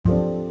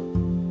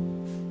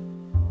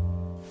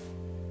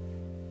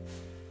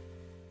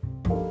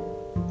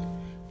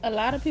A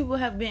lot of people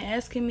have been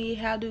asking me,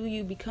 how do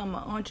you become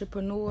an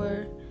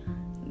entrepreneur?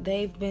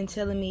 They've been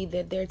telling me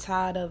that they're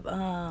tired of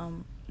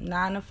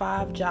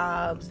 9-to-5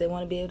 jobs. They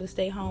want to be able to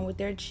stay home with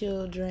their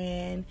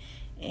children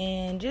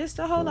and just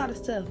a whole lot of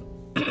stuff.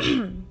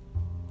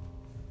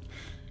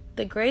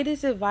 The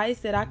greatest advice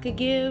that I could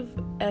give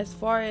as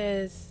far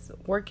as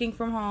working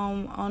from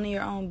home, owning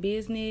your own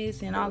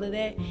business and all of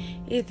that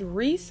is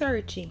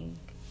researching.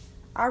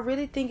 I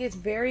really think it's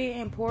very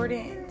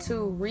important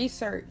to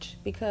research,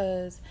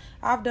 because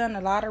I've done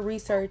a lot of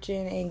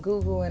researching in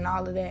Google and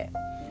all of that.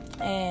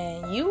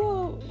 And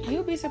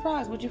you'll be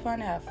surprised what you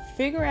find out.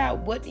 Figure out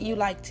what you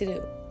like to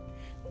do.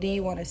 Do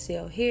you want to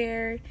sell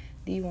hair?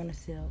 Do you want to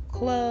sell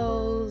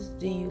clothes?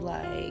 Do you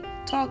like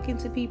talking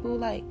to people?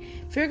 Like,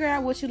 figure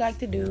out what you like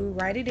to do.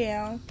 Write it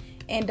down.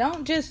 And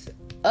don't just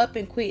up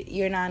and quit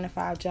your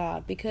 9-to-5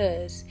 job,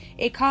 because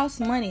it costs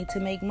money to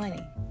make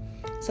money.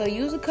 So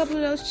use a couple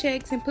of those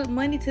checks and put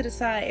money to the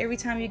side every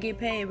time you get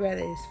paid,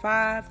 whether it's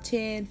 $5,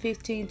 $10,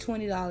 $15,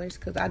 $20,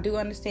 because I do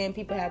understand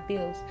people have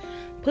bills.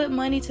 Put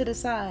money to the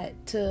side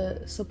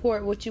to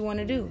support what you want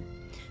to do.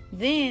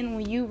 Then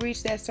when you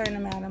reach that certain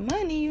amount of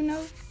money,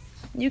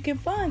 you can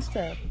fund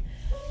stuff.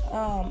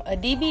 A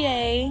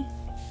DBA,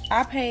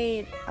 I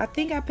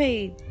think I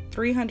paid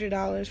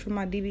 $300 for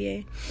my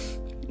DBA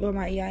or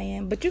my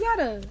EIN. But you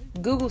gotta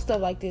Google stuff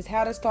like this,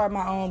 how to start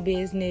my own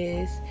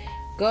business.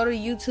 Go to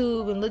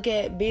YouTube and look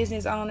at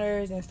business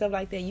owners and stuff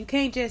like that. You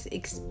can't just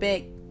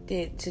expect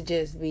it to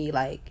just be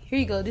like, here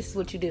you go, this is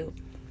what you do.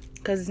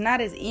 Because it's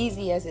not as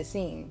easy as it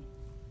seems.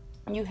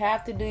 You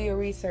have to do your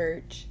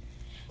research.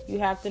 You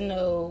have to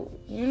know,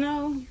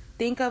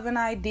 think of an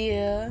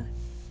idea.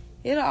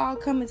 It'll all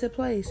come into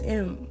place.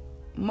 And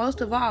most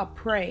of all,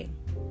 pray.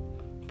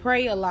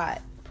 Pray a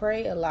lot.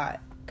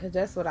 Because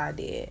that's what I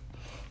did.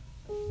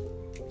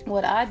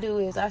 What I do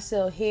is I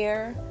sell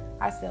hair.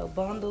 I sell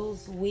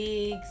bundles,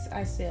 wigs.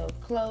 I sell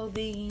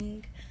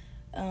clothing,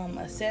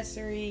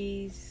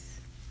 accessories,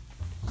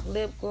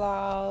 lip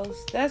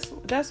gloss. That's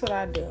what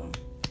I do.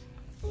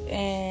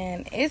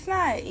 And it's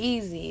not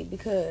easy,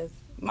 because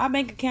my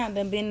bank account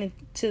done been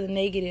to the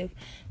negative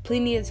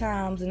plenty of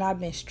times, and I've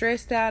been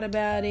stressed out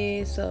about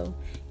it. So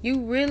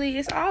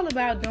it's all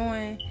about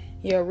doing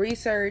your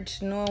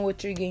research, knowing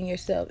what you're getting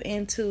yourself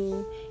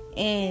into,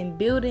 and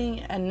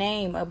building a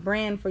name, a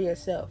brand for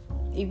yourself.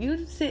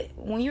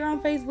 When you're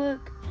on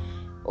Facebook,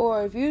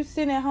 or if you're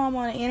sitting at home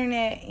on the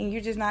internet and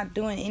you're just not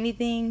doing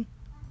anything,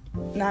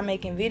 not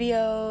making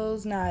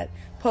videos, not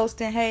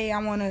posting, hey,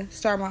 I want to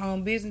start my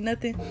own business,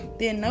 nothing,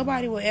 then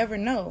nobody will ever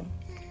know.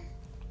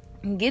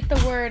 Get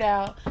the word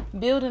out,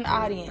 build an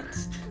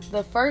audience.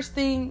 The first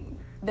thing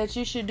that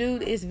you should do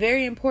is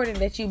very important,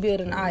 that you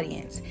build an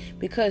audience,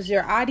 because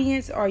your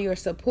audience are your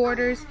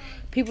supporters,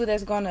 people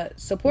that's going to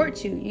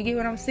support you. You get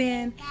what I'm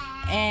saying?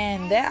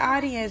 And that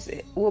audience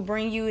will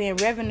bring you in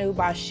revenue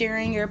by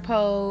sharing your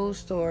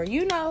post, or,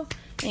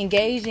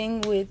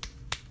 engaging with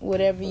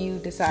whatever you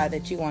decide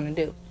that you want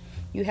to do.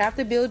 You have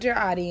to build your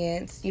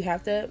audience. You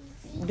have to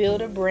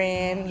build a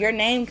brand. Your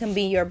name can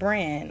be your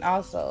brand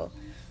also.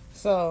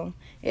 So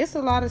it's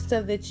a lot of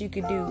stuff that you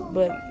could do,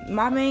 but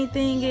my main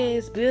thing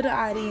is build an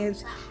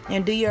audience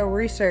and do your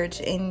research,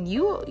 and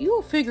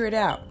you'll figure it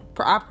out.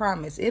 I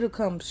promise. It'll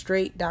come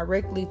straight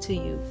directly to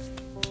you,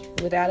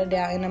 without a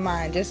doubt in the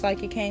mind, just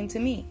like it came to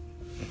me.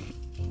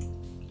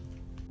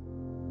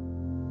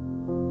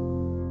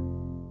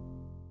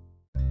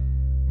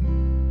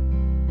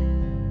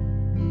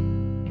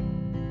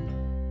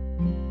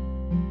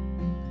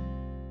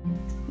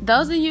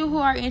 Those of you who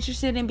are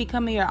interested in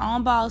becoming your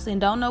own boss and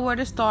don't know where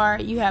to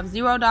start, you have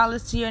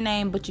 $0 to your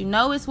name, but you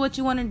know it's what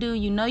you want to do,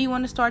 you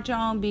want to start your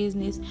own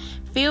business,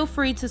 feel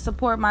free to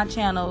support my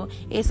channel.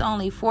 It's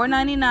only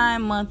 $4.99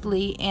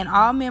 monthly, and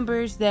all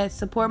members that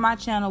support my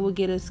channel will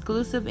get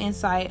exclusive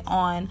insight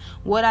on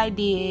what I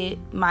did,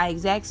 my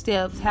exact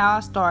steps, how I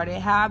started,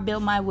 how I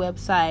built my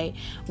website,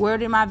 where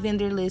did my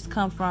vendor list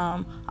come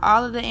from.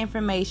 All of the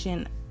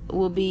information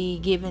will be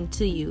given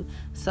to you.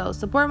 So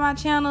support my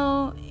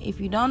channel.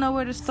 If you don't know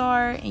where to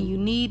start and you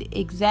need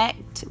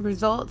exact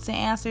results and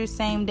answers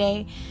same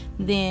day,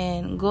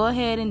 then go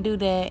ahead and do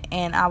that,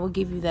 and I will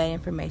give you that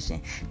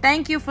information.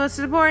 Thank you for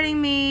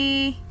supporting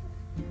me.